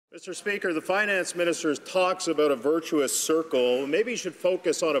Mr. Speaker, the Finance Minister talks about a virtuous circle. Maybe he should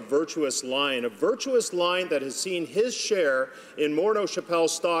focus on a virtuous line that has seen his share in Morneau Shepell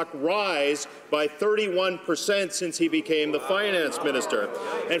stock rise by 31% since he became the Finance Minister.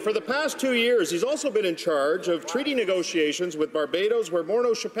 And for the past 2 years, he's also been in charge of treaty negotiations with Barbados, where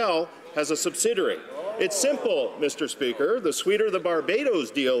Morneau Shepell has a subsidiary. It's simple, Mr. Speaker. The sweeter the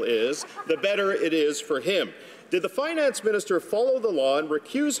Barbados deal is, the better it is for him. Did the Finance Minister follow the law and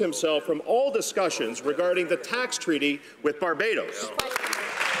recuse himself from all discussions regarding the tax treaty with Barbados?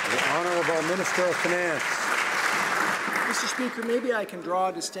 The Honourable Minister of Finance. Mr. Speaker, maybe I can draw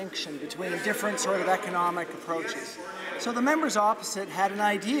a distinction between different sort of economic approaches. So the members opposite had an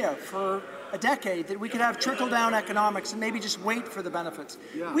idea for a decade that we could have trickle-down economics and maybe just wait for the benefits.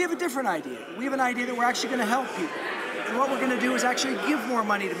 Yeah. We have a different idea. We have an idea that we're actually going to help people. And what we're going to do is actually give more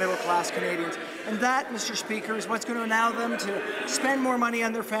money to middle-class Canadians. And that, Mr. Speaker, is what's going to allow them to spend more money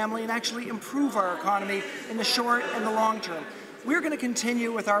on their family and actually improve our economy in the short and the long term. We're going to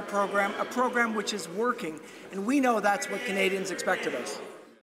continue with our program, a program which is working, and we know that's what Canadians expect of us.